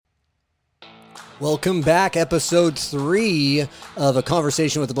Welcome back, episode 3 of A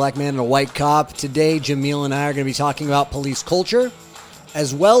Conversation with a Black Man and a White Cop. Today, Jamil and I are going to be talking about police culture,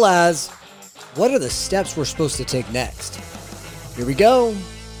 as well as what are the steps we're supposed to take next. Here we go.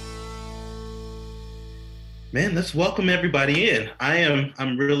 Man, let's welcome everybody in.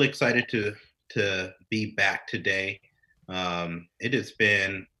 I'm really excited to be back today. It has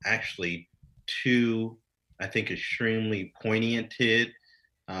been actually two, I think, extremely poignant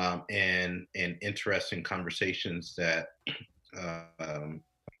and interesting conversations that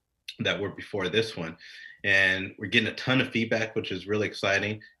were before this one. And we're getting a ton of feedback, which is really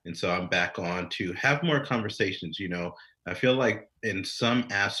exciting. And so I'm back on to have more conversations. I feel like in some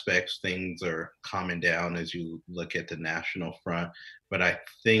aspects, things are calming down as you look at the national front. But I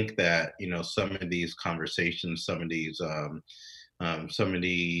think that, some of these conversations, some of these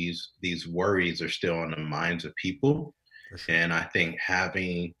worries are still on the minds of people. Sure. And I think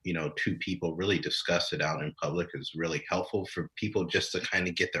having, two people really discuss it out in public is really helpful for people just to kind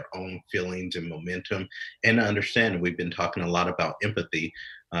of get their own feelings and momentum and understand. We've been talking a lot about empathy,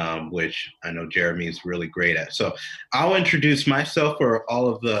 which I know Jeremy is really great at. So I'll introduce myself for all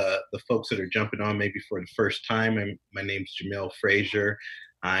of the folks that are jumping on maybe for the first time. My name's Jamil Frazier.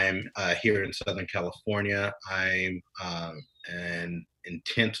 I'm here in Southern California. I'm an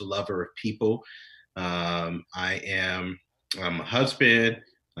intense lover of people. I'm a husband.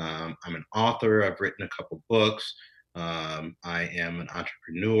 I'm an author. I've written a couple books. I am an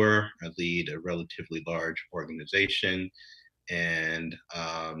entrepreneur. I lead a relatively large organization. And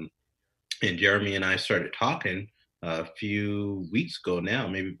Jeremy and I started talking a few weeks ago now,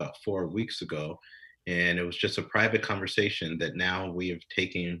 maybe about 4 weeks ago. And it was just a private conversation that now we have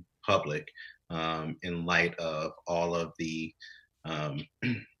taken public in light of all of the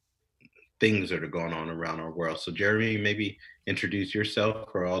things that are going on around our world. So Jeremy, maybe introduce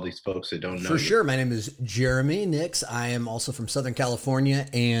yourself for all these folks that don't know. For sure. My name is Jeremy Nix. I am also from Southern California,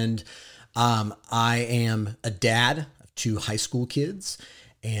 and I am a dad of 2 high school kids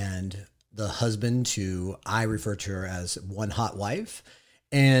and the husband to, I refer to her as one hot wife.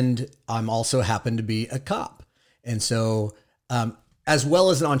 And I'm also happen to be a cop. And so, as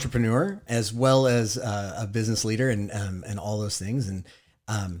well as an entrepreneur, as well as a business leader and all those things. And,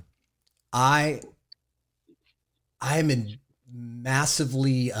 I am in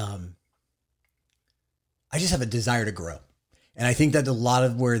massively, I just have a desire to grow. And I think that a lot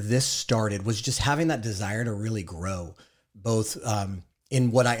of where this started was just having that desire to really grow, both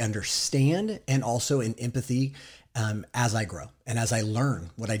in what I understand and also in empathy as I grow and as I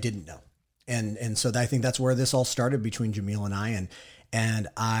learn what I didn't know. And so I think that's where this all started between Jamil and I. And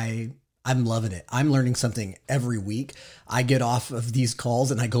I'm loving it. I'm learning something every week. I get off of these calls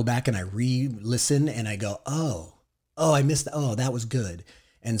and I go back and I re-listen and I go, oh, I missed that. Oh, that was good.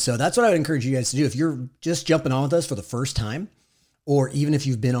 And so that's what I would encourage you guys to do. If you're just jumping on with us for the first time, or even if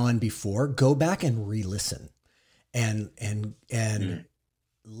you've been on before, go back and re-listen and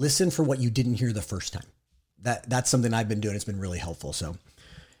listen for what you didn't hear the first time. That's something I've been doing. It's been really helpful. So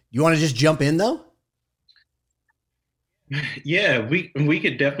you want to just jump in though? Yeah, we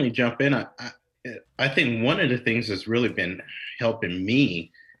could definitely jump in. I think one of the things that's really been helping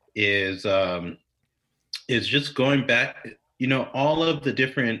me is just going back, all of the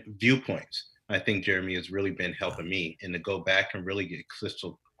different viewpoints. I think Jeremy has really been helping me, and to go back and really get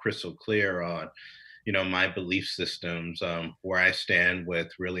crystal clear on, my belief systems, where I stand with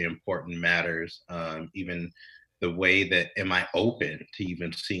really important matters, even the way that am I open to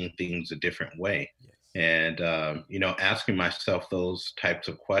even seeing things a different way. And, asking myself those types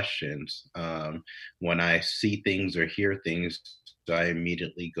of questions when I see things or hear things, do I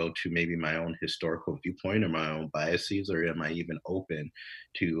immediately go to maybe my own historical viewpoint or my own biases, or am I even open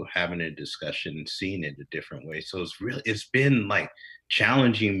to having a discussion and seeing it a different way? So it's been like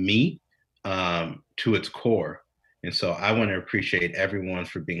challenging me to its core. And so I want to appreciate everyone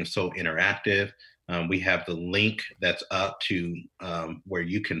for being so interactive. We have the link that's up to where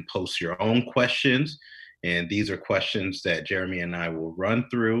you can post your own questions. And these are questions that Jeremy and I will run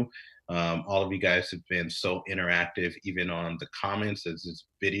through. All of you guys have been so interactive, even on the comments, as this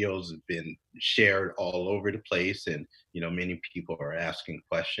videos have been shared all over the place. And, many people are asking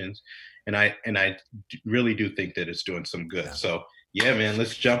questions. And I really do think that it's doing some good. So, yeah, man,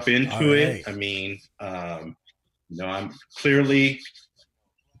 let's jump into it. I mean, I'm clearly,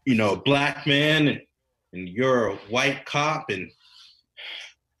 a Black man and you're a white cop, and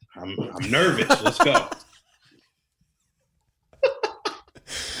I'm nervous. Let's go.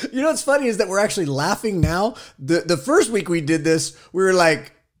 What's funny is that we're actually laughing now. The first week we did this, we were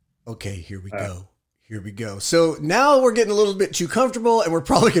like, okay, here we go. Here we go. So now we're getting a little bit too comfortable and we're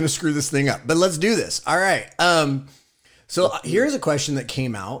probably going to screw this thing up, but let's do this. All right. So here's a question that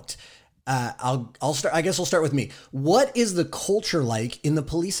came out. I'll start. I guess I'll start with me. What is the culture like in the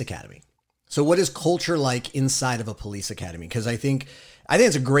police academy? So what is culture like inside of a police academy? Because I think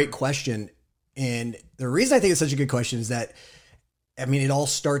it's a great question. And the reason I think it's such a good question is that, I mean, it all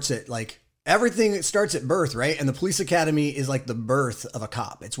starts at like everything. It starts at birth, right? And the police academy is like the birth of a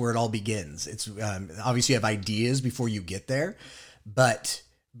cop. It's where it all begins. It's obviously you have ideas before you get there, but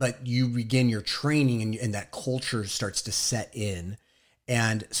you begin your training and that culture starts to set in.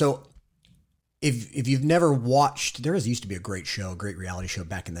 And so if you've never watched, there used to be a great reality show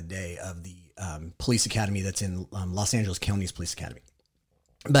back in the day of the police academy that's in Los Angeles County's police academy.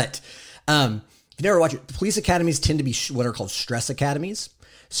 But if you never watch it, the police academies tend to be what are called stress academies.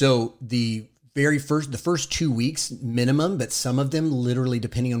 So the first 2 weeks minimum, but some of them literally,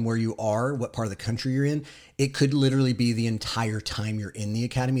 depending on where you are, what part of the country you're in, it could literally be the entire time you're in the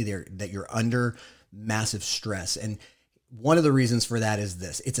academy there that you're under massive stress. And one of the reasons for that is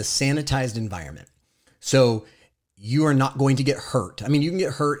this: it's a sanitized environment. So you are not going to get hurt. I mean, you can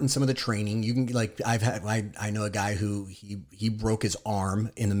get hurt in some of the training. You can I know a guy who he broke his arm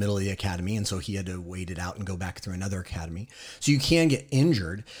in the middle of the academy. And so he had to wait it out and go back through another academy. So you can get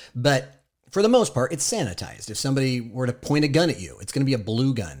injured, but for the most part, it's sanitized. If somebody were to point a gun at you, it's going to be a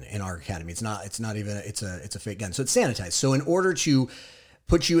blue gun in our academy. It's not even, it's a fake gun. So it's sanitized. So in order to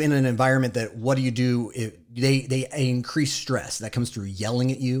put you in an environment that, what do you do? They increase stress that comes through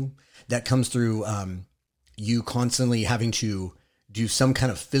yelling at you, that comes through, you constantly having to do some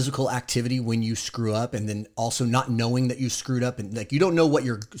kind of physical activity when you screw up, and then also not knowing that you screwed up, and like you don't know what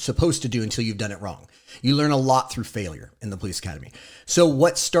you're supposed to do until you've done it wrong. You learn a lot through failure in the police academy. So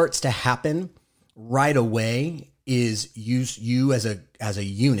what starts to happen right away is you as a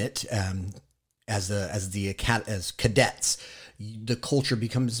unit, as cadets, the culture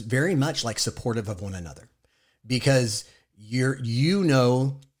becomes very much like supportive of one another, because you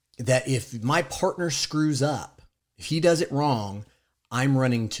know that if my partner screws up, if he does it wrong, I'm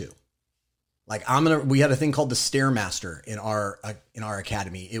running too. Like we had a thing called the Stairmaster in our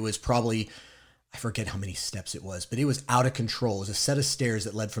academy. It was probably, I forget how many steps it was, but it was out of control. It was a set of stairs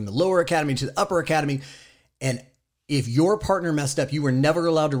that led from the lower academy to the upper academy. And if your partner messed up, you were never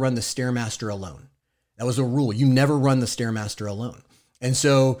allowed to run the Stairmaster alone. That was a rule. You never run the Stairmaster alone. And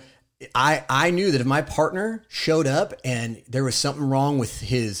so I knew that if my partner showed up and there was something wrong with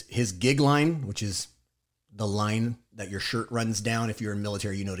his gig line, which is the line that your shirt runs down. If you're in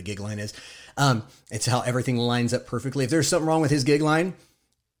military, you know what a gig line is. It's how everything lines up perfectly. If there's something wrong with his gig line,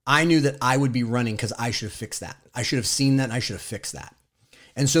 I knew that I would be running because I should have fixed that. I should have seen that and I should have fixed that.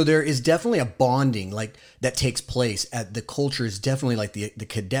 And so there is definitely a bonding like that takes place at the culture is definitely like the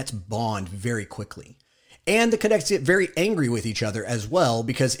cadets bond very quickly. And the cadets get very angry with each other as well,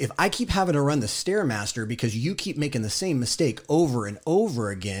 because if I keep having to run the Stairmaster because you keep making the same mistake over and over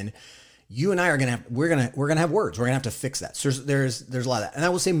again, you and I are we're gonna have words. We're gonna have to fix that. So there's a lot of that. And I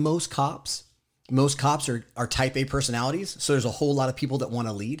will say most cops are type A personalities. So there's a whole lot of people that want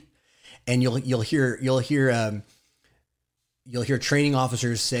to lead, and you'll hear training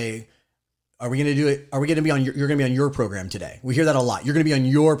officers say, "Are we going to do it? Are we going to be on you're going to be on your program today?" We hear that a lot. You're going to be on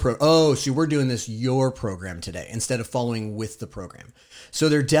your Oh, so we're doing your program today instead of following with the program. So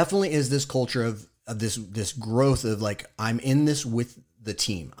there definitely is this culture of this growth of like, I'm in this with the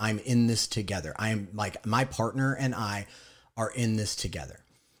team. I'm in this together. I am like, my partner and I are in this together.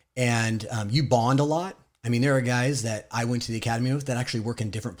 And you bond a lot. I mean, there are guys that I went to the academy with that actually work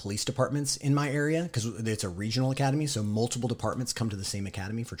in different police departments in my area because it's a regional academy. So multiple departments come to the same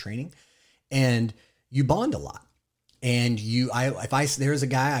academy for training. And you bond a lot. And there's a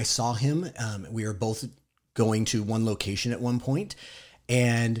guy, I saw him, we were both going to one location at one point,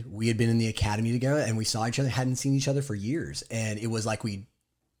 and we had been in the academy together and we saw each other, hadn't seen each other for years. And it was like we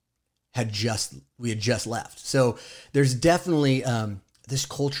had just left. So there's definitely this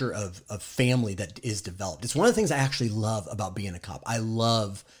culture of family that is developed. It's one of the things I actually love about being a cop. I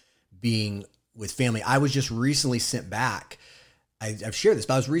love being with family. I was just recently sent back. I've shared this,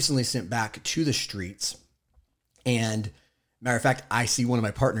 but I was recently sent back to the streets, and matter of fact, I see one of my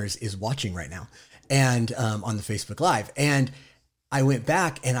partners is watching right now, and on the Facebook Live, and I went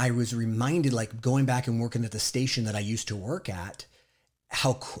back and I was reminded, like going back and working at the station that I used to work at,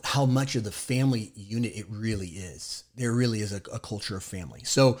 how much of the family unit it really is. There really is a culture of family.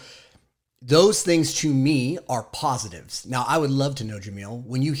 So those things to me are positives. Now, I would love to know, Jamil,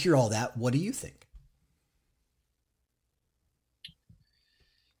 when you hear all that, what do you think?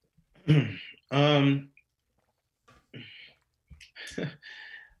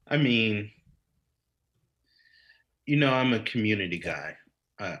 I mean, I'm a community Yeah.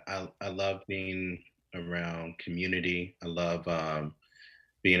 guy. I love being around community. I love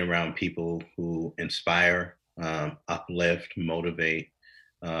being around people who inspire, uplift, motivate.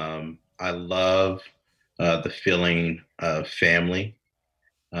 I love the feeling of family.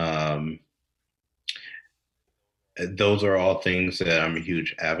 Um, those are all things that I'm a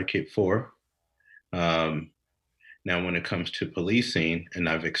huge advocate for. Um, Now, when it comes to policing, and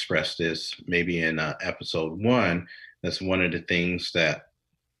I've expressed this maybe in episode one, that's one of the things that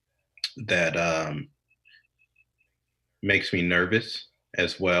makes me nervous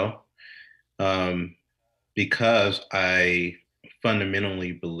as well, um, because I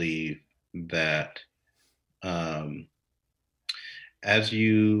fundamentally believe that um, as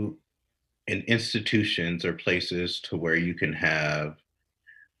you in institutions or places to where you can have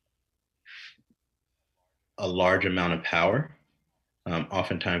a large amount of power,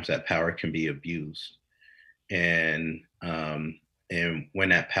 oftentimes that power can be abused. and and when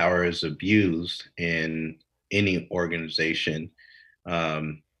that power is abused in any organization,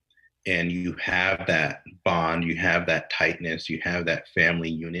 um, and you have that bond, you have that tightness, you have that family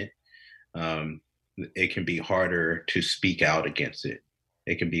unit, um, it can be harder to speak out against it.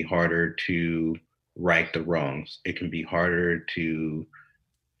 It can be harder to right the wrongs. It can be harder to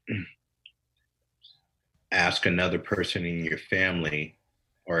ask another person in your family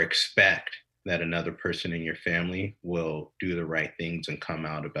or expect that another person in your family will do the right things and come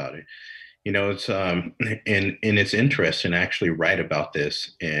out about it. It's and it's interesting. I actually write about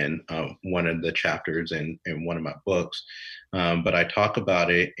this in one of the chapters in one of my books, but I talk about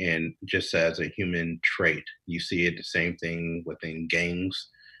it in just as a human trait. You see it the same thing within gangs.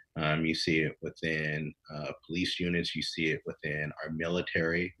 You see it within police units. You see it within our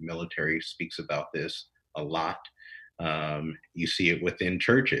military. Military speaks about this a lot. You see it within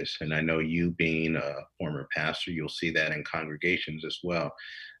churches, and I know you being a former pastor, you'll see that in congregations as well.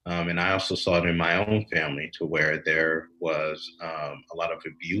 And I also saw it in my own family to where there was a lot of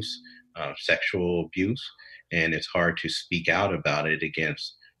abuse, sexual abuse, and it's hard to speak out about it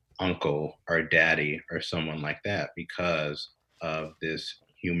against uncle or daddy or someone like that because of this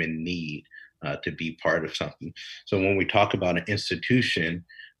human need to be part of something. So when we talk about an institution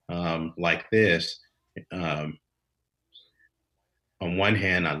like this, um, on one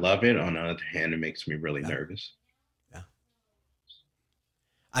hand, I love it. On the other hand, it makes me really Yeah. nervous. Yeah.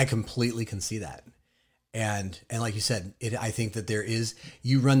 I completely can see that. And like you said, I think that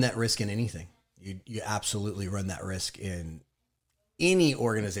you run that risk in anything. You absolutely run that risk in any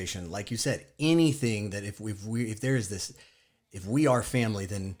organization. Like you said, anything that if there is this, if we are family,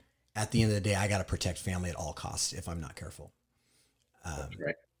 then at the end of the day, I got to protect family at all costs if I'm not careful. That's Um,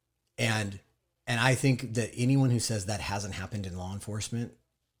 right. and and I think that anyone who says that hasn't happened in law enforcement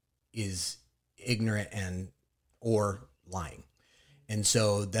is ignorant and or lying. And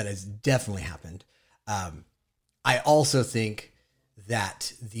so that has definitely happened. Um, I also think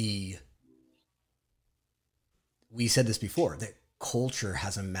that we said this before, that culture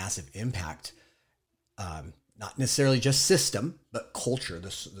has a massive impact. Not necessarily just system, but culture,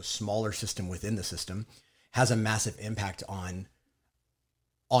 the smaller system within the system, has a massive impact on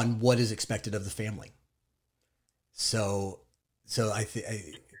what is expected of the family. So, so I think,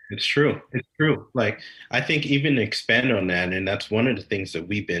 It's true. It's true. Like, I think even to expand on that, and that's one of the things that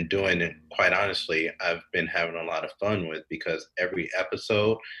we've been doing. And quite honestly, I've been having a lot of fun with because every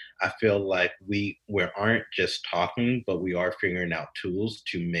episode, I feel like we aren't just talking, but we are figuring out tools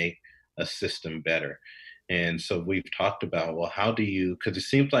to make a system better. And so we've talked about, well, how do you, because it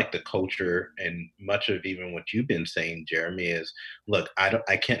seems like the culture and much of even what you've been saying, Jeremy, is look,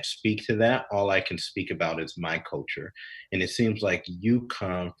 I can't speak to that. All I can speak about is my culture. And it seems like you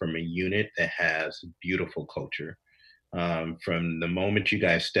come from a unit that has beautiful culture. From the moment you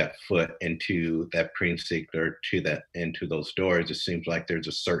guys step foot into that precinct or to that into those doors, it seems like there's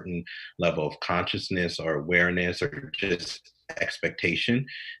a certain level of consciousness or awareness or just expectation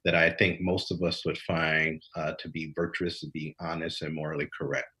that I think most of us would find to be virtuous, to be honest, and morally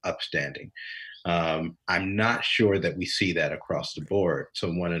correct, upstanding. I'm not sure that we see that across the board.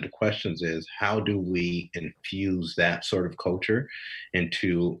 So one of the questions is, how do we infuse that sort of culture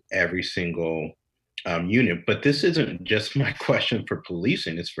into every single unit? But this isn't just my question for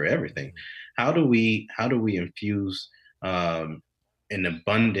policing; it's for everything. How do we infuse um, an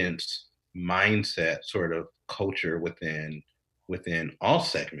abundance mindset sort of culture within all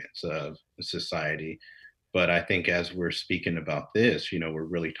segments of society? But I think as we're speaking about this, we're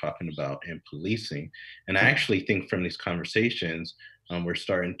really talking about in policing. And I actually think from these conversations, we're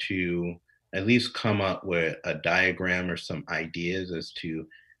starting to at least come up with a diagram or some ideas as to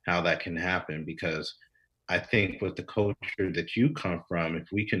how that can happen. Because I think with the culture that you come from, if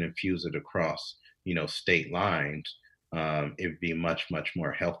we can infuse it across, state lines, it'd be much, much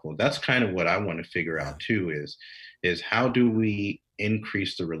more helpful. That's kind of what I want to figure Yeah. out too, is how do we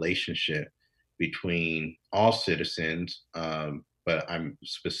increase the relationship between all citizens? But I'm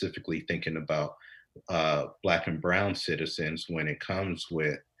specifically thinking about Black and Brown citizens when it comes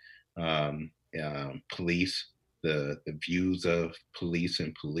with police, the views of police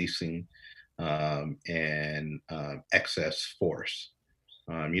and policing, and excess force.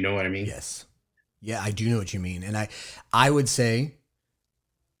 You know what I mean? Yes. Yeah, I do know what you mean. And I would say,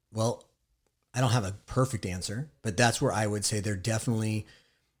 well, I don't have a perfect answer, but that's where I would say they're definitely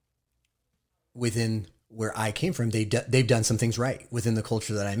within where I came from. They've done some things right within the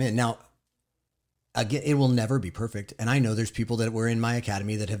culture that I'm in. Now, again, it will never be perfect. And I know there's people that were in my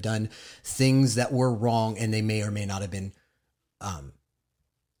academy that have done things that were wrong, and they may or may not have been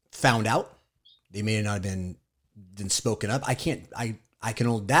found out. They may not have been spoken up. I can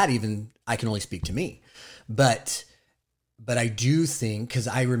only speak to me, but I do think, because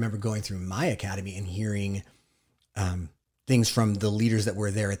I remember going through my academy and hearing things from the leaders that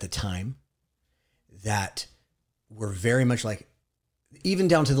were there at the time that were very much like, even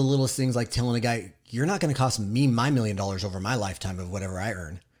down to the littlest things, like telling a guy, you're not going to cost me my $1 million over my lifetime of whatever I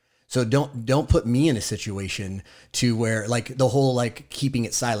earn. So don't put me in a situation to where, like, the whole, like, keeping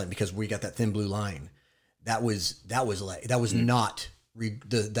it silent because we got that thin blue line. That was not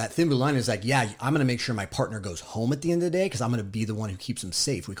that thin blue line is like, yeah, I'm going to make sure my partner goes home at the end of the day because I'm going to be the one who keeps him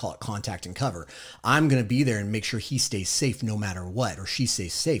safe. We call it contact and cover. I'm going to be there and make sure he stays safe no matter what, or she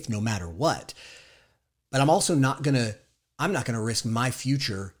stays safe no matter what. But I'm also not going to risk my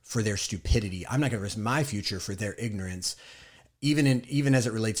future for their stupidity. I'm not going to risk my future for their ignorance. Even as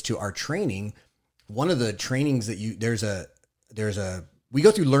it relates to our training, one of the trainings that we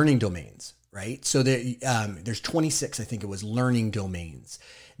go through learning domains, right? So there's 26, I think it was, learning domains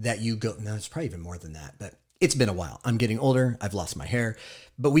that you go. No, it's probably even more than that, but it's been a while. I'm getting older. I've lost my hair,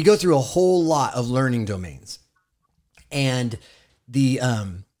 but we go through a whole lot of learning domains, and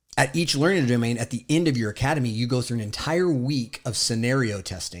at each learning domain, at the end of your academy, you go through an entire week of scenario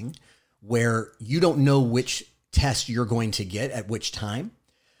testing where you don't know which test you're going to get at which time,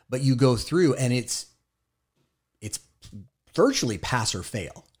 but you go through, and it's virtually pass or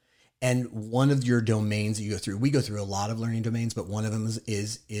fail. And one of your domains that you go through, we go through a lot of learning domains, but one of them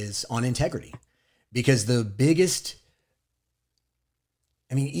is on integrity, because the biggest,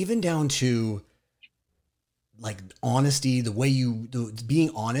 I mean, even down to like honesty,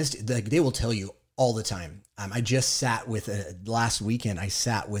 being honest, like they will tell you all the time. I just sat with last weekend, I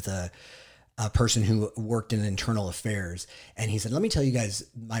sat with a person who worked in internal affairs, and he said, let me tell you guys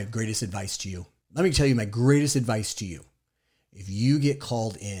my greatest advice to you. Let me tell you my greatest advice to you. If you get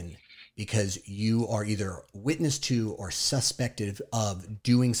called in because you are either witness to or suspected of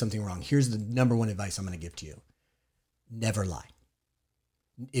doing something wrong, here's the number one advice I'm going to give to you. Never lie.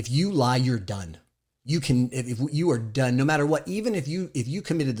 If you lie, you're done. If you are done, no matter what, even if you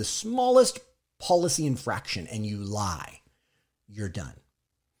committed the smallest policy infraction and you lie, you're done.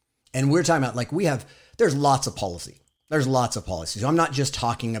 And we're talking about, like, there's lots of policy. There's lots of policy. So I'm not just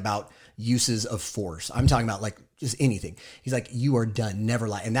talking about uses of force. I'm talking about, like, just anything. He's like, you are done. Never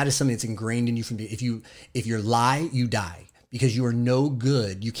lie. And that is something that's ingrained in you if you lie, you die, because you are no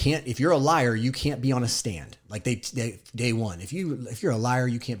good. You can't, if you're a liar, you can't be on a stand. Like day one, if you're a liar,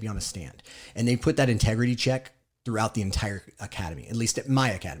 you can't be on a stand. And they put that integrity check throughout the entire academy, at least at my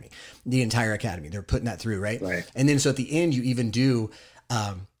academy, the entire academy, they're putting that through. Right. And then, so at the end, you even do,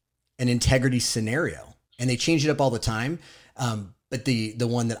 an integrity scenario, and they change it up all the time. But the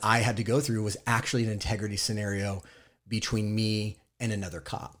one that I had to go through was actually an integrity scenario between me and another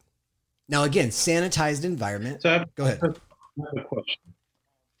cop. Now, again, sanitized environment. So go ahead. I have a question.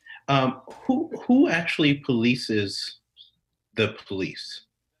 Who actually polices the police?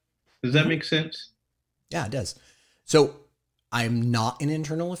 Does that make sense? Yeah, it does. So I'm not in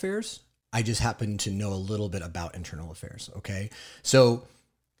internal affairs. I just happen to know a little bit about internal affairs. Okay. So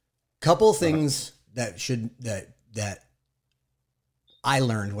couple things that I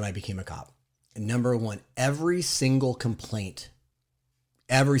learned when I became a cop. And number one, every single complaint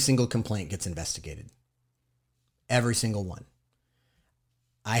gets investigated. Every single one.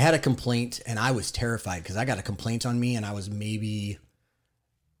 I had a complaint, and I was terrified because I got a complaint on me, and I was maybe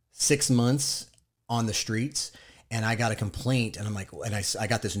 6 months on the streets, and I got a complaint, and I'm like, and I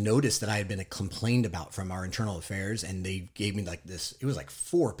got this notice that I had been complained about from our internal affairs, and they gave me like this, it was like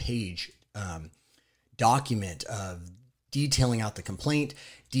 4-page document of detailing out the complaint,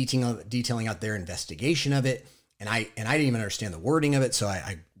 detailing out their investigation of it. And I didn't even understand the wording of it. So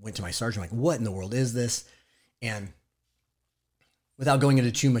I went to my sergeant, like, what in the world is this? And without going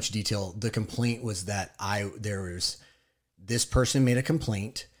into too much detail, the complaint was that this person made a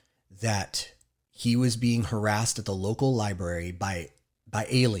complaint that he was being harassed at the local library by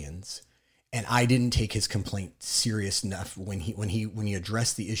aliens, and I didn't take his complaint serious enough. When he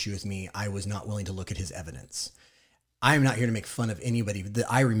addressed the issue with me, I was not willing to look at his evidence. I am not here to make fun of anybody.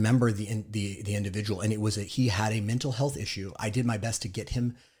 I remember the individual, and he had a mental health issue. I did my best to get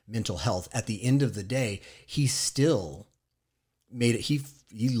him mental health. At the end of the day, he still made it.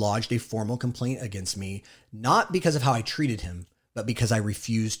 He lodged a formal complaint against me, not because of how I treated him, but because I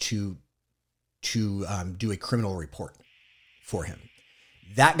refused to do a criminal report for him.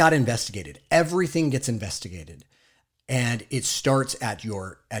 That got investigated. Everything gets investigated. And it starts at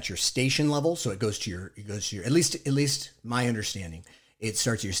your station level. So it goes to your, at least my understanding, it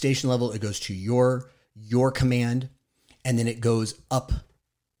starts at your station level. It goes to your command, and then it goes up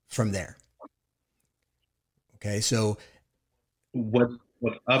from there. Okay. So what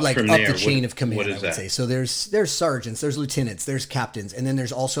up like from up there, the chain of command, I would that? say. So there's sergeants, there's lieutenants, there's captains, and then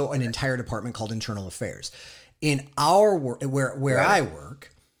there's also an entire department called internal affairs. In our work, where Right. I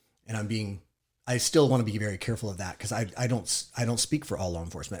work, and I still want to be very careful of that because I don't speak for all law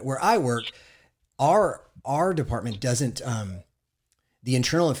enforcement. Where I work, our department doesn't, the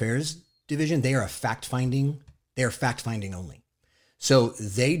internal affairs division, they are fact finding only. So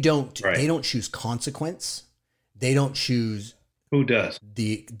they don't choose consequence. They don't choose Who does?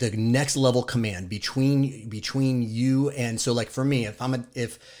 the next level command between you. And so like for me, if I'm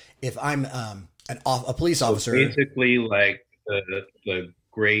a police officer, Basically like the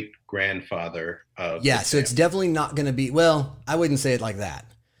great grandfather of yeah, so it's definitely not going to be, well, I wouldn't say it like that.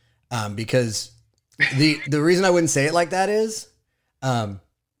 Because the reason I wouldn't say it like that is, the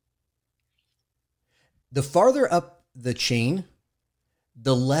farther up the chain,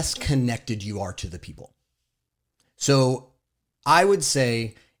 the less connected you are to the people. So I would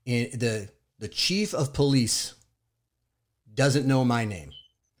say the chief of police doesn't know my name,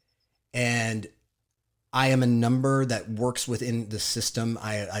 and I am a number that works within the system.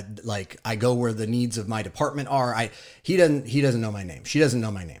 I go where the needs of my department are. He doesn't know my name. She doesn't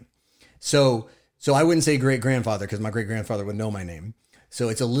know my name. So I wouldn't say great grandfather because my great grandfather would know my name. So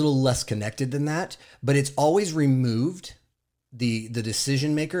it's a little less connected than that, but it's always removed. The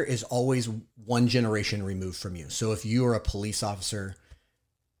decision maker is always one generation removed from you. So if you are a police officer,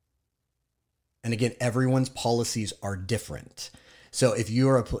 and again, everyone's policies are different. So if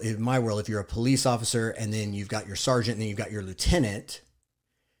you're in my world, if you're a police officer and then you've got your sergeant and then you've got your lieutenant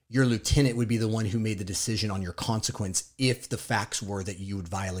would be the one who made the decision on your consequence if the facts were that you had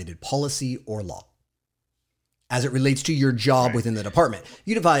violated policy or law. As it relates to your job within the department,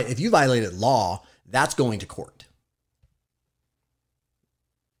 if you violated law, that's going to court.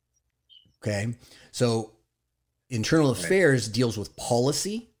 Okay. So internal affairs deals with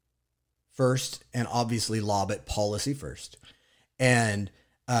policy first and obviously law, but policy first. And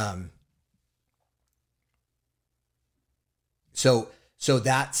so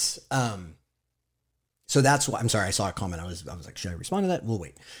that's why, I'm sorry, I saw a comment. I was like, should I respond to that? We'll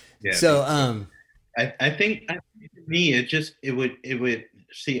wait. Yeah. So I think for me it would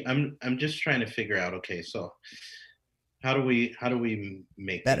see, I'm just trying to figure out, okay, so how do we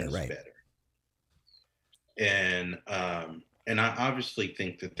make better, things right? better? And I obviously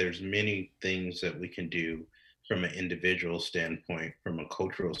think that there's many things that we can do from an individual standpoint, from a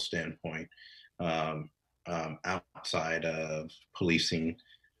cultural standpoint, outside of policing,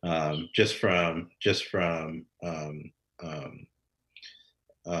 just from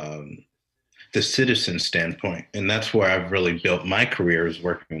the citizen standpoint. And that's where I've really built my career, is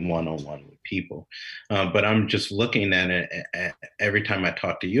working one-on-one with people. But I'm just looking at it, every time I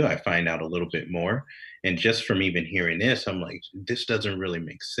talk to you, I find out a little bit more. And just from even hearing this, I'm like, this doesn't really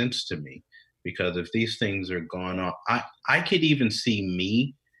make sense to me. Because if these things are going on, I could even see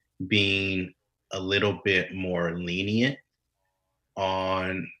me being a little bit more lenient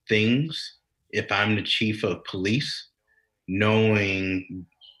on things if I'm the chief of police, knowing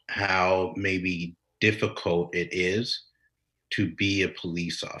how maybe difficult it is to be a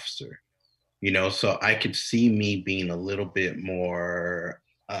police officer. So I could see me being a little bit more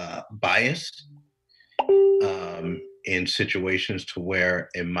biased in situations to where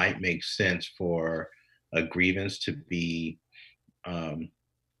it might make sense for a grievance to be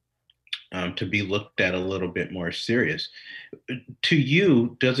looked at a little bit more serious. To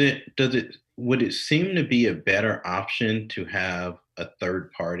you, would it seem to be a better option to have a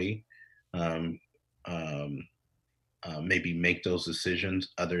third party maybe make those decisions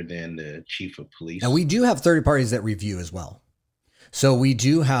other than the chief of police? Now we do have third parties that review as well. So we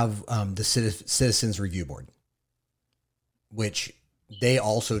do have the Citizens Review Board. which they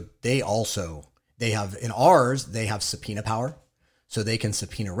have in ours, they have subpoena power. So they can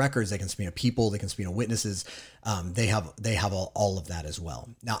subpoena records, they can subpoena people, they can subpoena witnesses. They have all of that as well.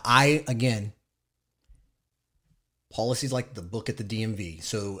 Now, policies like the book at the DMV.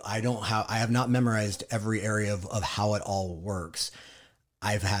 So I have not memorized every area of how it all works.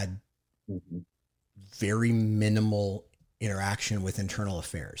 I've had very minimal interaction with internal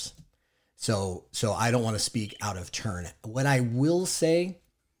affairs. So I don't want to speak out of turn. What I will say,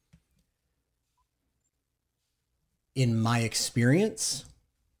 in my experience,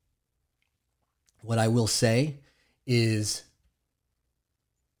 is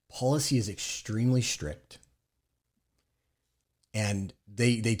policy is extremely strict. And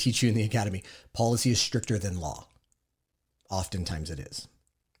they teach you in the academy, policy is stricter than law. Oftentimes it is.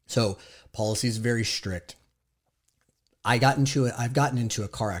 So policy is very strict. I've gotten into a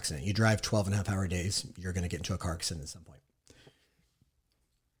car accident. You drive 12 and a half hour days, you're going to get into a car accident at some point.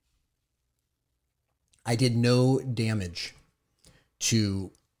 I did no damage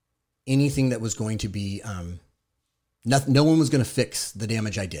to anything that was going to be, no one was going to fix the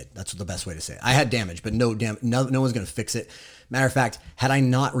damage I did. That's the best way to say it. I had damage, but no one's going to fix it. Matter of fact, had I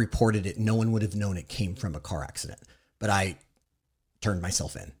not reported it, no one would have known it came from a car accident, but I turned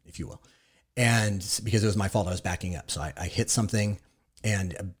myself in, if you will. And because it was my fault, I was backing up. So I hit something.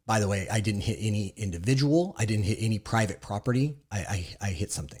 And by the way, I didn't hit any individual. I didn't hit any private property. I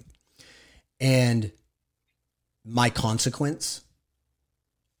hit something. And my consequence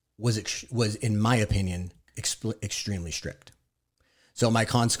was in my opinion, extremely strict. So my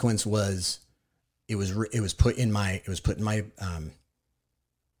consequence was, it was put in my,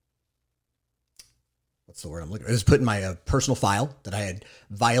 what's the word I'm looking for? It was put in my personal file that I had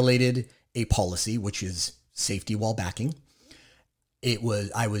violated a policy, which is safety while backing.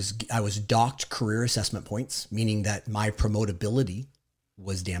 I was docked career assessment points, meaning that my promotability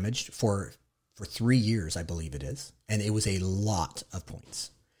was damaged for 3 years, I believe it is. And it was a lot of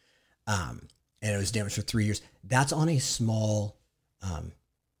points. And it was damaged for 3 years. That's on a small,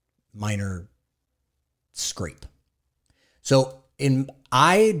 minor scrape. So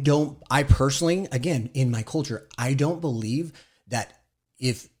I personally, again, in my culture, I don't believe that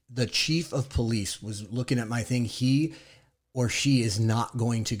if the chief of police was looking at my thing, he or she is not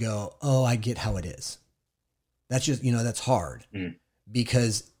going to go, oh, I get how it is. That's just, that's hard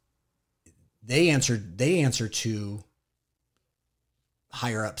because they answer to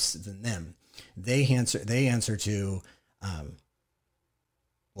higher ups than them. They answer to,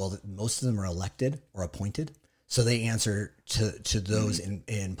 most of them are elected or appointed. So they answer to those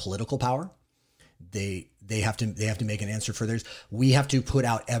in political power. They have to make an answer for theirs. We put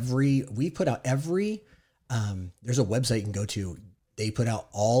out every, there's a website you can go to. They put out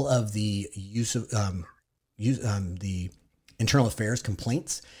all of the the internal affairs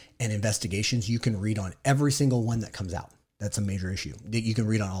complaints and investigations. You can read on every single one that comes out. That's a major issue. You can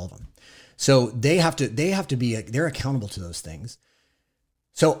read on all of them. So they have to be, they're accountable to those things.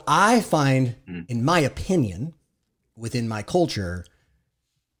 So I find, in my opinion, within my culture,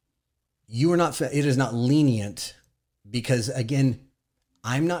 it is not lenient because, again,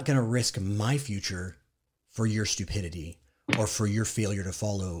 I'm not going to risk my future for your stupidity or for your failure to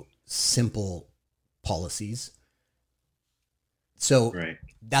follow simple policies. So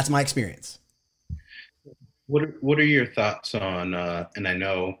That's my experience. What are your thoughts on, and I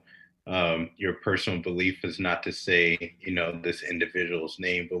know your personal belief is not to say, this individual's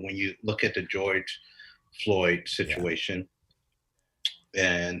name, but when you look at the George Floyd situation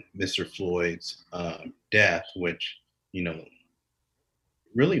and Mr. Floyd's death, which,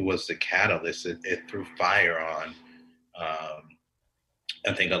 really was the catalyst, it threw fire on,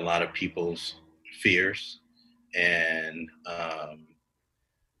 I think, a lot of people's fears and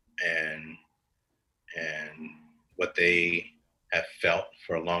what they have felt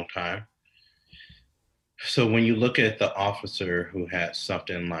for a long time. So when you look at the officer who had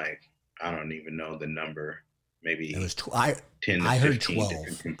something like, I don't even know the number, maybe it was 10 to I heard 15 12.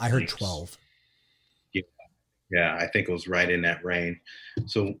 different complaints. I heard 12. Yeah, I think it was right in that range.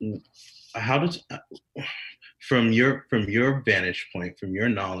 So how does, from your vantage point, from your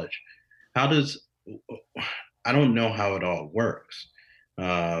knowledge, I don't know how it all works.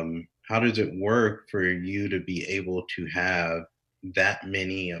 How does it work for you to be able to have that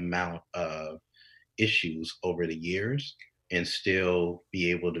many amount of issues over the years and still be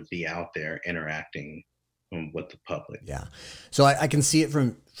able to be out there interacting with the public? Yeah. So I can see it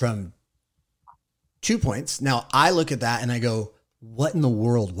from 2 points. Now I look at that and I go, what in the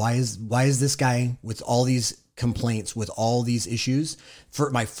world? Why is this guy with all these complaints, with all these issues? For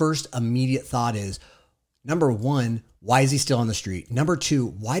my first immediate thought is, number one, Why is he still on the street? Number two,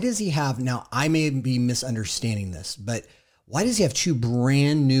 why does he have, now I may be misunderstanding this, but why does he have two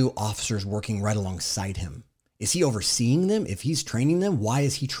brand new officers working right alongside him? Is he overseeing them? If he's training them, why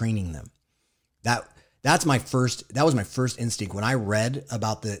is he training them? That was my first instinct when I read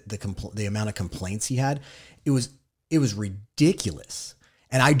about the amount of complaints he had. It was ridiculous.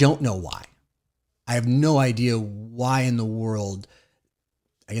 And I don't know why. I have no idea why in the world,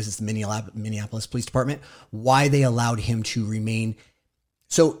 I guess it's the Minneapolis Police Department, why they allowed him to remain.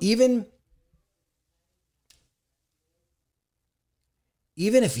 So even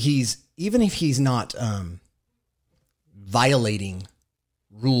if he's not violating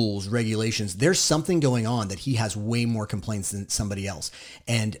rules, regulations, there's something going on that he has way more complaints than somebody else.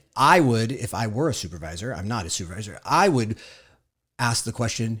 And I would, if I were a supervisor, I'm not a supervisor, I would ask the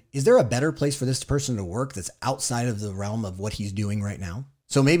question, is there a better place for this person to work that's outside of the realm of what he's doing right now?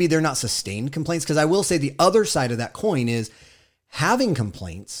 So maybe they're not sustained complaints, because I will say the other side of that coin is having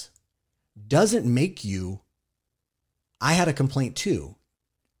complaints doesn't make you, I had a complaint too.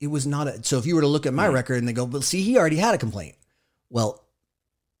 It was not so if you were to look at my record and they go, well, see, he already had a complaint. Well,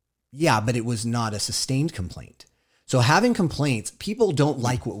 yeah, but it was not a sustained complaint. So having complaints, people don't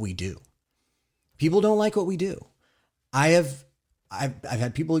like what we do. People don't like what we do. I've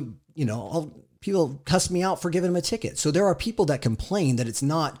had people, people cuss me out for giving them a ticket. So there are people that complain that it's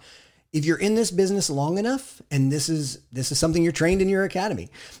not, if you're in this business long enough, and this is something you're trained in your academy.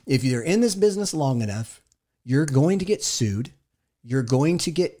 If you're in this business long enough, you're going to get sued. You're going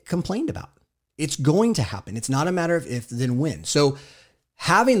to get complained about. It's going to happen. It's not a matter of if, then when. So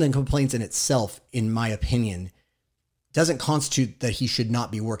having the complaints in itself, in my opinion, doesn't constitute that he should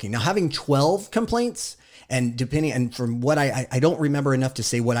not be working. Now, having 12 complaints, and from what I don't remember enough to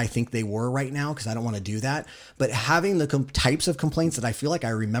say what I think they were right now, because I don't want to do that, but having the types of complaints that I feel like I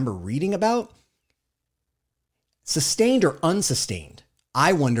remember reading about, sustained or unsustained,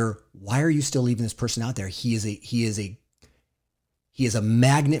 I wonder, why are you still leaving this person out there? He is a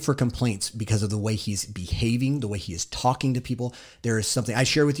magnet for complaints because of the way he's behaving, the way he is talking to people. There is something I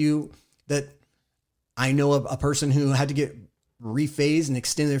share with you that I know a person who had to get rephased and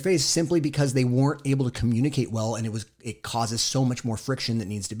extend their phase simply because they weren't able to communicate well, and it causes so much more friction that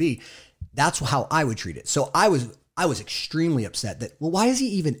needs to be. That's how I would treat it. So I was extremely upset that, well, why is he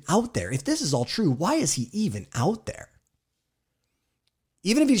even out there? If this is all true, why is he even out there?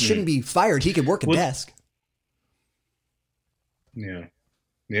 Even if he shouldn't be fired, he could work a desk. Yeah.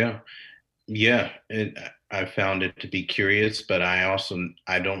 I found it to be curious, but I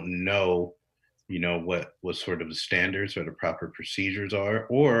don't know, what sort of the standards or the proper procedures are.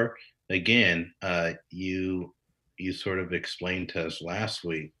 Or again, you sort of explained to us last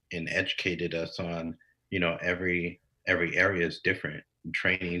week and educated us on, every area is different.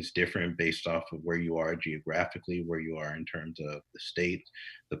 Training is different based off of where you are geographically, where you are in terms of the state,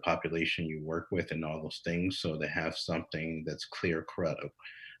 the population you work with, and all those things. So to have something that's clear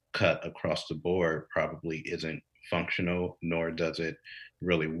cut across the board probably isn't functional, nor does it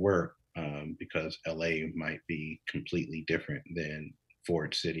really work, because LA might be completely different than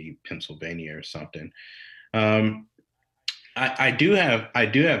Ford City, Pennsylvania, or something. I do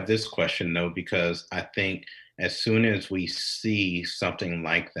have this question though, because I think as soon as we see something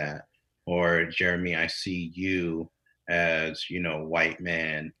like that, or Jeremy, I see you as, white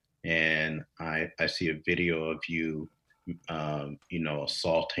man, and I see a video of you,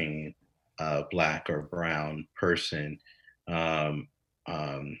 assaulting a Black or brown person,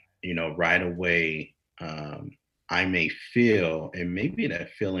 right away, I may feel, and maybe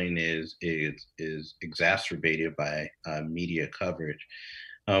that feeling is exacerbated by media coverage.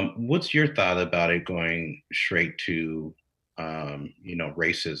 What's your thought about it going straight to,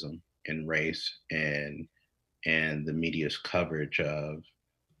 racism and race and the media's coverage of,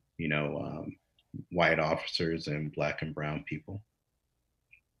 white officers and Black and brown people?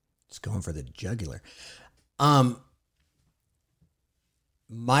 It's going for the jugular.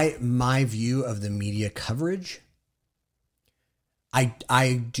 My view of the media coverage,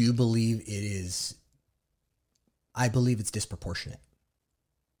 I do believe I believe it's disproportionate,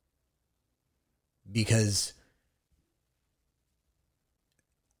 because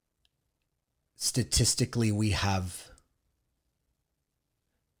statistically we have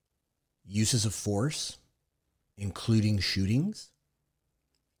uses of force, including shootings,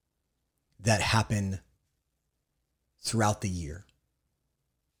 that happen throughout the year.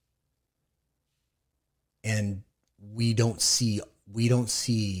 And we don't see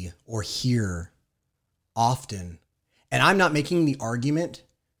or hear often. And I'm not making the argument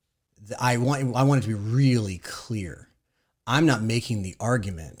that I want it to be really clear. I'm not making the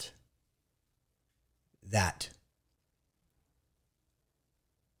argument that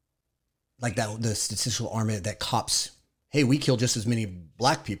like that, the statistical argument that cops, hey, we kill just as many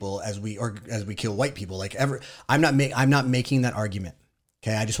black people as we kill white people. Like I'm not making that argument.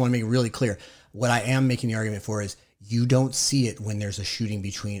 Okay. I just want to make it really clear. What I am making the argument for is you don't see it when there's a shooting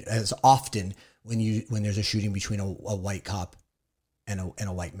between as often when there's a shooting between a white cop and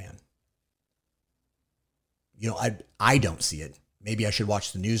a white man. You know, I don't see it. Maybe I should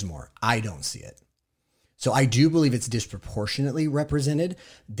watch the news more. I don't see it. So I do believe it's disproportionately represented,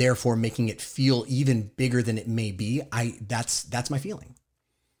 therefore making it feel even bigger than it may be. That's my feeling.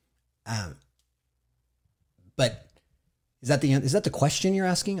 But is that the question you're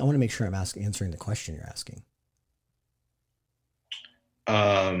asking? I want to make sure I'm answering the question you're asking.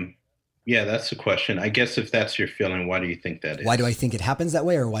 Yeah, that's the question. I guess if that's your feeling, why do you think that is? Why do I think it happens that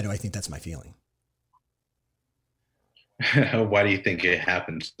way, or why do I think that's my feeling? Why do you think it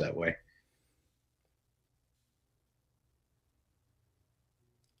happens that way?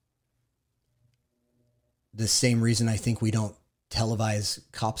 The same reason I think we don't televise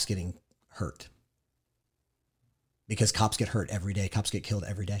cops getting hurt. Because cops get hurt every day. Cops get killed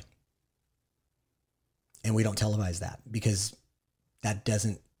every day. And we don't televise that because that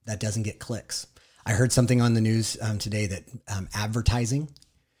doesn't get clicks. I heard something on the news today that advertising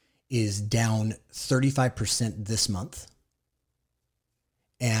is down 35% this month.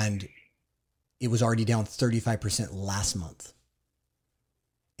 And it was already down 35% last month.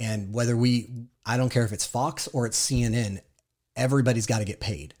 And I don't care if it's Fox or it's CNN, everybody's got to get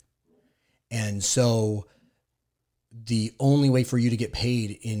paid. And so the only way for you to get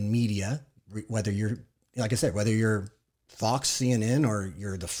paid in media, whether you're, like I said, whether you're Fox, CNN, or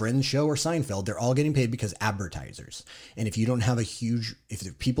you're the Friends show or Seinfeld, they're all getting paid because advertisers. And if you don't have if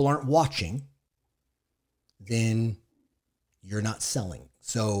the people aren't watching, then you're not selling.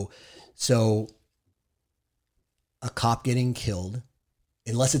 So a cop getting killed,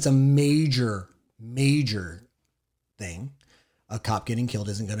 unless it's a major thing, a cop getting killed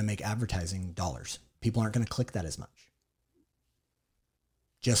isn't going to make advertising dollars. People aren't going to click that as much.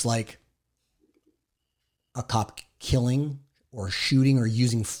 Just like a cop killing or shooting or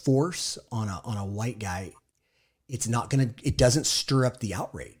using force on a white guy, it doesn't stir up the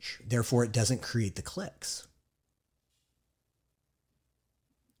outrage. Therefore, it doesn't create the clicks.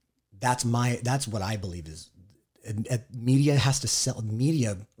 That's what I believe is media has to sell.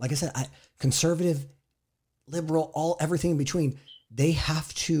 Media, like I said, conservative, liberal, everything in between, they've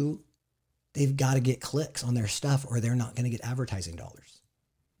got to get clicks on their stuff or they're not going to get advertising dollars.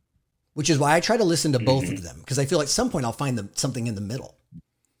 Which is why I try to listen to both of them, because I feel like at some point I'll find something in the middle.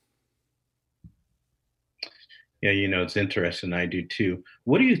 Yeah, it's interesting. I do too.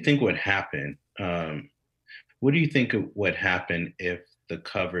 What do you think would happen? What do you think would happen if the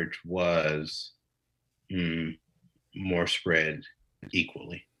coverage was more spread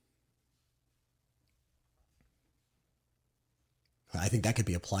equally? I think that could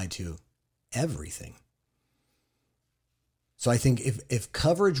be applied to everything. So I think if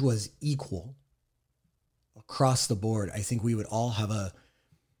coverage was equal across the board, I think we would all have a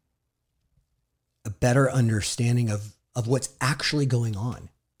better understanding of what's actually going on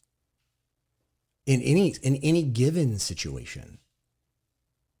in any given situation.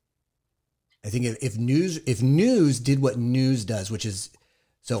 I think if news did what news does, which is,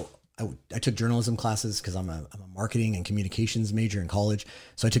 so I took journalism classes because I'm a marketing and communications major in college.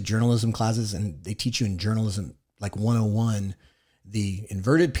 So I took journalism classes, and they teach you in journalism, like 101, the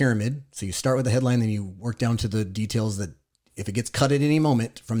inverted pyramid. So you start with the headline, then you work down to the details that if it gets cut at any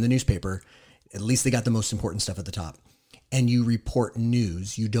moment from the newspaper, at least they got the most important stuff at the top. And you report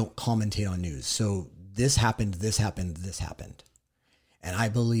news. You don't commentate on news. So this happened, this happened, this happened. And I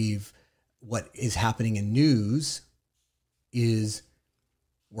believe what is happening in news is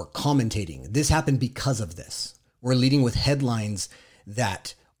we're commentating. This happened because of this. We're leading with headlines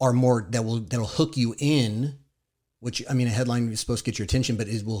that are more, that'll hook you in, which, I mean, a headline is supposed to get your attention, but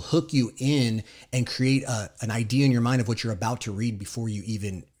it will hook you in and create an idea in your mind of what you're about to read before you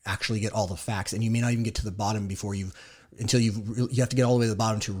even actually get all the facts. And you may not even get to the bottom you have to get all the way to the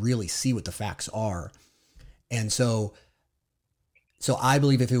bottom to really see what the facts are. And so I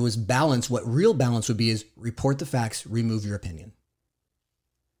believe if it was balance, what real balance would be is report the facts, remove your opinion.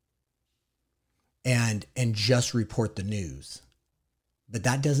 And just report the news. But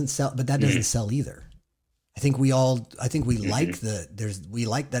that doesn't sell, sell either. I think we like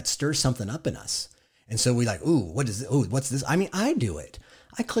that stirs something up in us. And so we like, ooh, what is it? Ooh, what's this? I mean, I do it.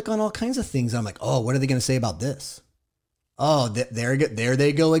 I click on all kinds of things. I'm like, oh, what are they going to say about this? Oh, there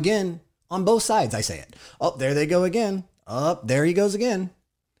they go again. On both sides, I say it. Oh, there they go again. Oh, there he goes again.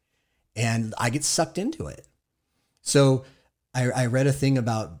 And I get sucked into it. So I read a thing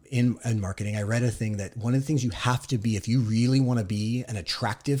about in marketing. I read a thing that one of the things you have to be if you really want to be an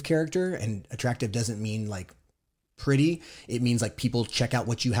attractive character, and attractive doesn't mean like pretty, it means like people check out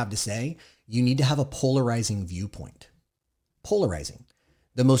what you have to say. You need to have a polarizing viewpoint. Polarizing.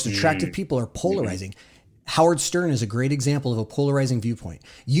 The most attractive people are polarizing. Howard Stern is a great example of a polarizing viewpoint.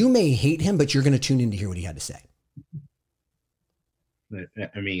 You may hate him, but you're going to tune in to hear what he had to say.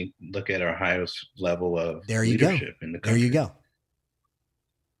 I mean, look at our highest level of there you leadership go. in the country. There you go.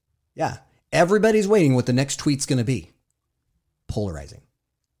 Yeah. Everybody's waiting what the next tweet's going to be. Polarizing.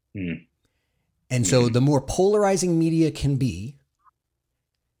 And so the more polarizing media can be,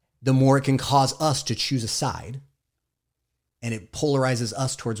 the more it can cause us to choose a side, and it polarizes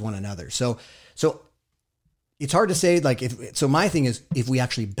us towards one another. So it's hard to say, like, so my thing is, if we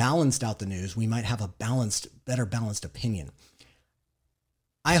actually balanced out the news, we might have a better balanced opinion.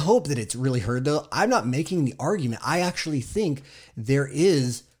 I hope that it's really heard, though. I'm not making the argument. I actually think there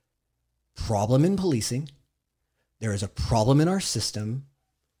is problem in policing. There is a problem in our system.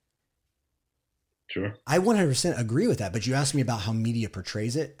 Sure. I 100% agree with that. But you asked me about how media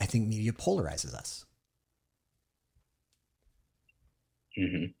portrays it. I think media polarizes us.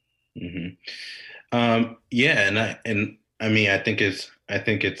 Yeah. And I mean, I think it's, I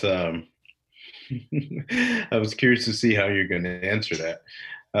was curious to see how you're going to answer that.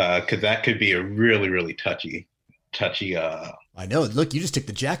 Cause that could be a really, really touchy. I know. Look, you just took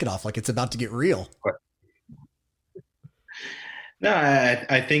the jacket off like it's about to get real. No,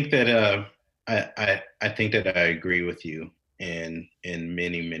 I think that, I think that I agree with you in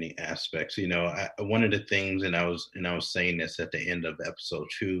many, many aspects. You know, one of the things, and I was saying this at the end of episode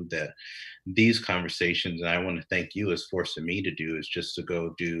 2, that these conversations, and I want to thank you as forcing me to do, is just to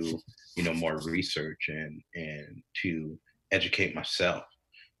go do, you know, more research and to educate myself,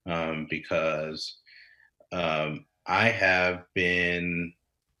 because I have been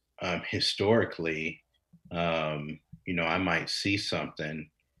historically, you know, I might see something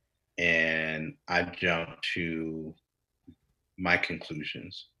and I jump to my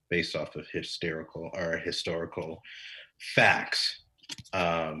conclusions based off of historical facts,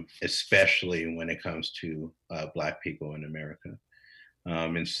 especially when it comes to Black people in America.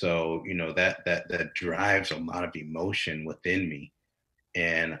 And so, you know, that drives a lot of emotion within me.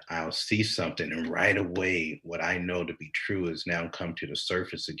 And I'll see something, and right away, what I know to be true is now come to the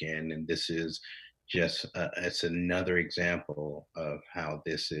surface again. And this is just it's another example of how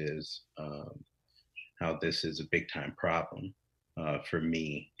this is a big time problem for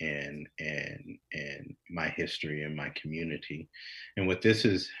me and my history and my community. And what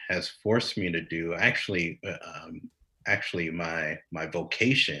this has forced me to do, actually my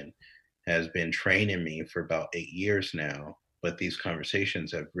vocation has been training me for about 8 years now. But these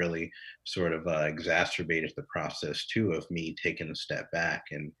conversations have really sort of exacerbated the process too, of me taking a step back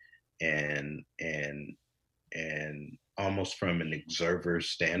and almost from an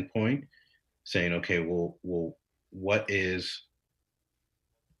observer's standpoint, saying, okay, well, what's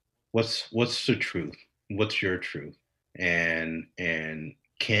the truth? What's your truth? And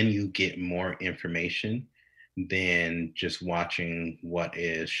can you get more information than just watching what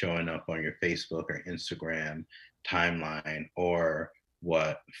is showing up on your Facebook or Instagram timeline, or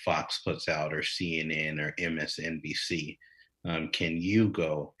what Fox puts out, or CNN or MSNBC? Can you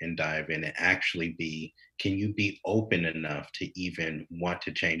go and dive in and actually can you be open enough to even want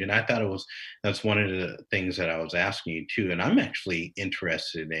to change? And I thought that's one of the things that I was asking you too. And I'm actually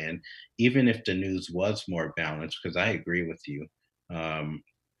interested in, even if the news was more balanced, because I agree with you,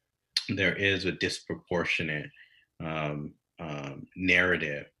 there is a disproportionate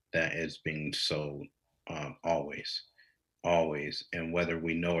narrative that is being sold, always, and whether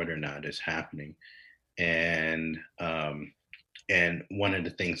we know it or not, is happening. And one of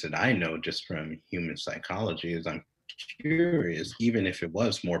the things that I know just from human psychology is, I'm curious, even if it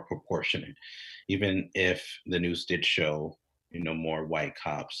was more proportionate, even if the news did show, you know, more white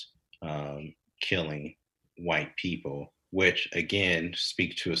cops killing white people, which again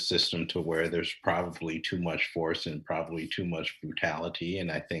speak to a system to where there's probably too much force and probably too much brutality.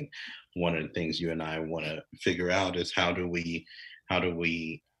 And I think one of the things you and I want to figure out is how do we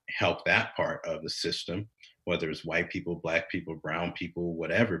help that part of the system, whether it's white people, Black people, brown people,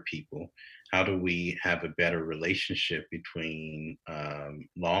 whatever people. How do we have a better relationship between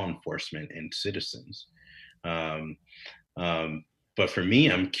law enforcement and citizens? But for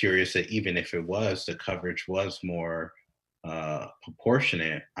me, I'm curious that even if the coverage was more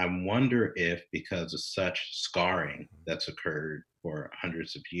proportionate, I wonder if, because of such scarring that's occurred for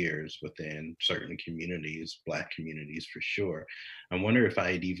hundreds of years within certain communities, Black communities for sure. I wonder if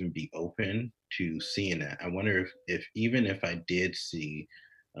I'd even be open to seeing that. I wonder if even if I did see,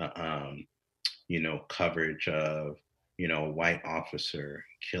 uh, um, coverage of, a white officer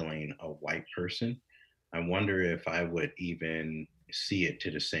killing a white person, I wonder if I would even see it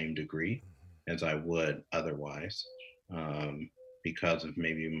to the same degree as I would otherwise, um, because of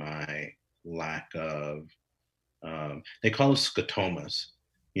maybe my lack of, they call it scotomas.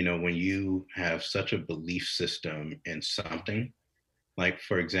 When you have such a belief system in something, like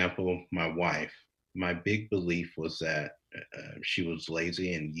for example, my wife, my big belief was that she was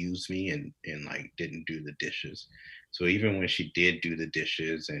lazy and used me and like didn't do the dishes. So even when she did do the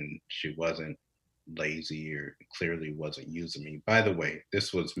dishes and she wasn't lazy or clearly wasn't using me. By the way,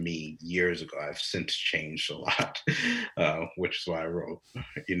 this was me years ago. I've since changed a lot, which is why I wrote,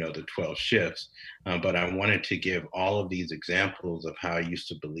 the 12 shifts. But I wanted to give all of these examples of how I used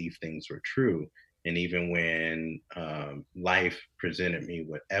to believe things were true. And even when life presented me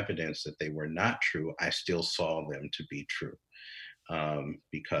with evidence that they were not true, I still saw them to be true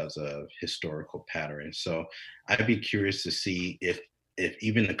because of historical patterns. So I'd be curious to see if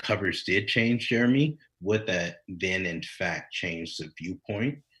even the covers did change, Jeremy, would that then in fact change the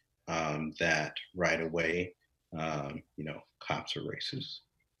viewpoint that right away, cops are racist?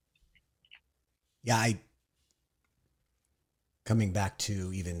 Yeah, coming back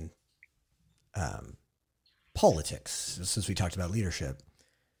to even politics, since we talked about leadership,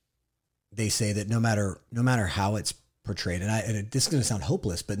 they say that no matter how it's portrayed, and this is going to sound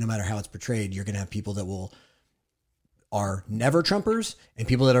hopeless, but no matter how it's portrayed, you're going to have people that are never Trumpers and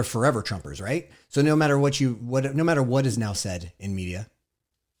people that are forever Trumpers, right? So no matter what is now said in media,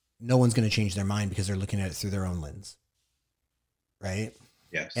 no one's going to change their mind because they're looking at it through their own lens, right?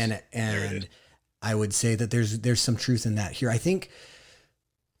 Yes. And I would say that there's some truth in that here. I think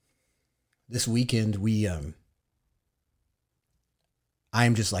this weekend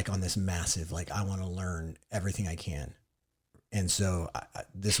I'm just like on this massive, like I want to learn everything I can. And so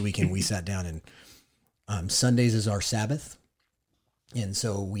this weekend we sat down and Sundays is our Sabbath. And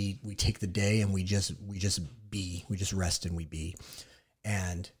so we take the day and we just rest and we be.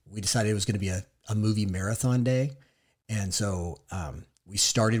 And we decided it was going to be a movie marathon day. And so we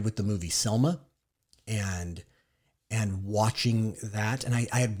started with the movie Selma and watching that. And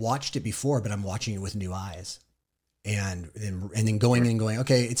I had watched it before, but I'm watching it with new eyes. And then going and going,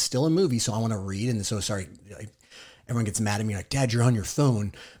 okay, it's still a movie, so I want to read. And so sorry, everyone gets mad at me like, Dad, you're on your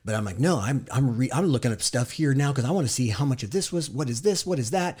phone. But I'm like, no, I'm looking up stuff here now because I want to see how much of this was, what is this, what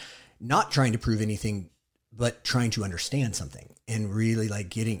is that? Not trying to prove anything, but trying to understand something and really like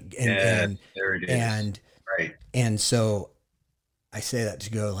getting and there it is. And right. And so I say that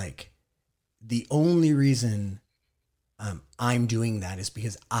to go like, the only reason I'm doing that is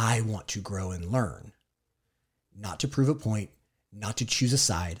because I want to grow and learn, not to prove a point, not to choose a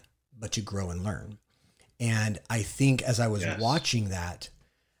side, but to grow and learn. And I think as I was watching that,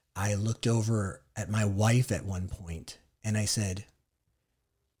 I looked over at my wife at one point and I said,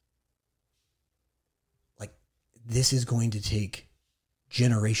 like, this is going to take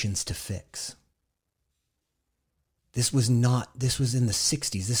generations to fix. This was in the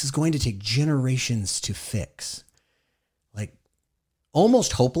 60s. This is going to take generations to fix. Like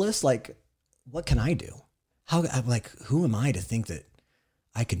almost hopeless. Like, what can I do? Who am I to think that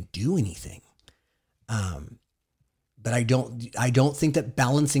I can do anything? But I don't think that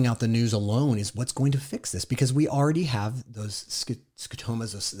balancing out the news alone is what's going to fix this, because we already have those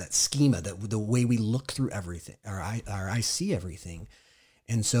scotomas, that schema, that the way we look through everything, or I see everything.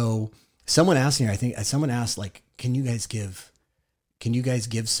 And so someone asked me, someone asked, like, can you guys give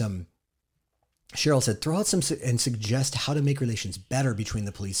some, Cheryl said, throw out some and suggest how to make relations better between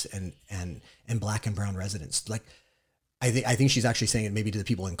the police and Black and brown residents. Like, I think she's actually saying it maybe to the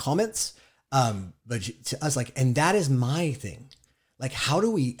people in comments. But to us, like, and that is my thing. Like, how do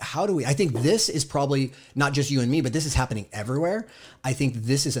we, I think this is probably not just you and me, but this is happening everywhere. I think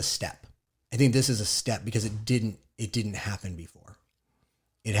this is a step. Because it didn't happen before.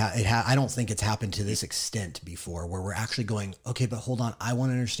 I don't think it's happened to this extent before, where we're actually going, okay, but hold on. I want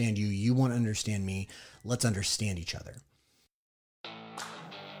to understand you. You want to understand me. Let's understand each other.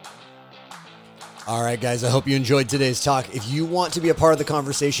 All right, guys, I hope you enjoyed today's talk. If you want to be a part of the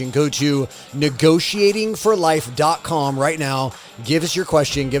conversation, go to negotiatingforlife.com right now. Give us your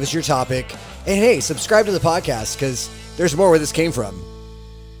question, give us your topic, and hey, subscribe to the podcast because there's more where this came from.